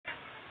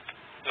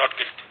Not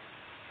guilty.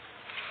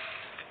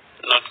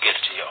 Not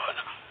guilty, Your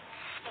Honor.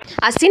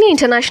 A senior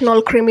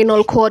International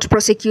Criminal Court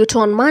prosecutor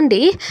on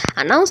Monday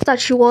announced that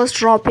she was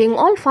dropping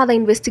all further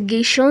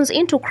investigations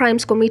into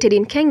crimes committed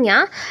in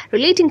Kenya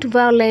relating to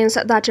violence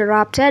that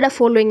erupted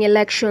following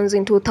elections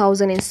in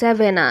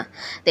 2007.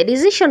 The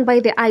decision by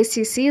the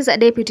ICC's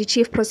Deputy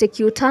Chief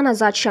Prosecutor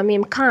Nazat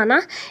Shamim Khan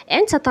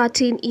ends a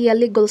 13-year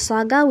legal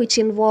saga which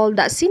involved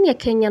senior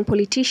Kenyan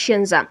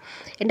politicians.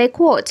 And I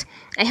quote,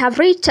 "I have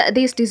reached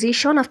this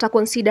decision after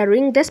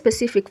considering the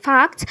specific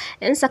facts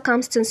and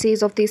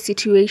circumstances of this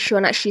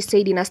situation," she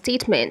said in a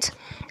statement.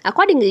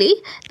 Accordingly,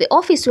 the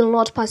office will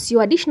not pursue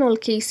additional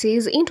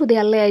cases into the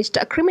alleged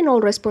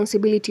criminal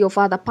responsibility of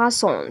other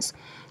persons.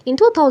 In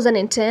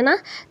 2010,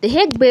 the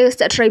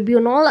Hague-based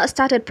tribunal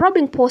started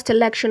probing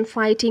post-election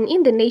fighting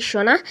in the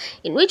nation,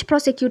 in which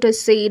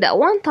prosecutors said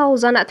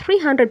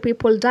 1,300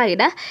 people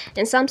died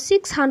and some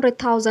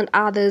 600,000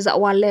 others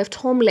were left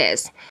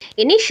homeless.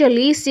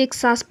 Initially, 6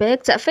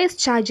 suspects faced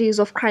charges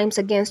of crimes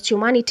against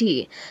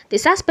humanity. The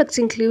suspects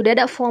included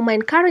former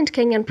and current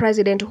Kenyan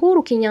President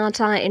Uhuru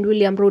Kenyatta and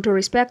William Ruto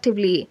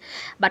respectively.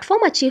 But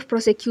former Chief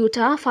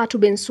Prosecutor Fatou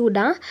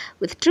Bensouda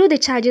withdrew the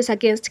charges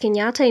against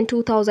Kenyatta in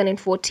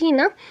 2014,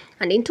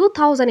 and in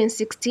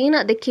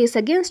 2016, the case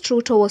against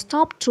Ruto was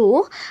stopped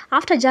too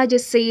after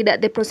judges said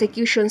the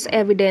prosecution's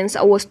evidence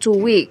was too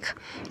weak.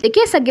 The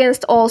case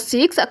against all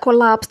 6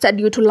 collapsed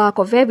due to lack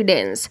of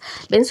evidence.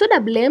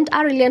 Bensouda blamed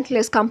a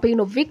relentless campaign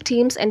of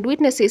victims and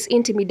witnesses'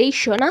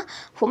 intimidation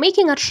for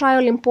making a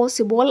trial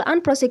impossible,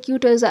 and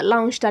prosecutors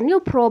launched a new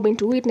probe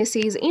into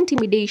witnesses'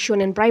 intimidation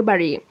and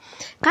bribery.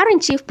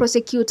 Current Chief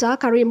Prosecutor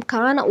Karim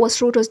Khan was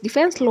Ruto's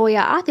defense lawyer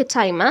at the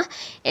time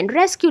and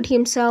rescued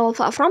himself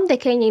from the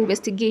Kenya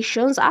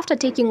investigation after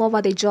taking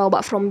over the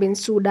job from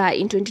Bensouda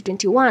in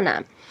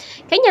 2021.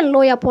 Kenyan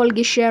lawyer Paul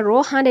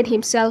Gishero handed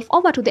himself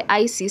over to the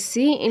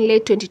ICC in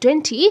late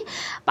 2020,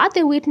 but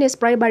the witness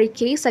bribery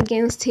case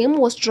against him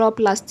was dropped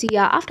last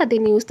year after the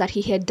news that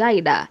he had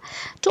died.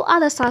 2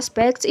 other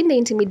suspects in the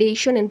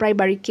intimidation and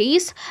bribery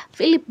case,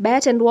 Philip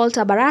Bett and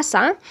Walter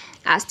Barasa,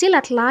 are still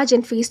at large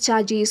and face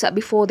charges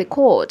before the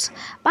court.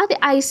 But the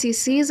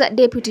ICC's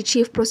Deputy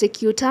Chief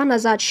Prosecutor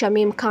Nazat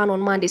Shamim Khan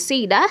on Monday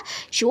said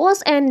she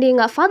was ending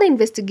further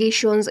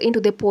investigations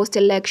into the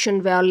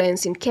post-election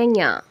violence in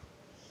Kenya.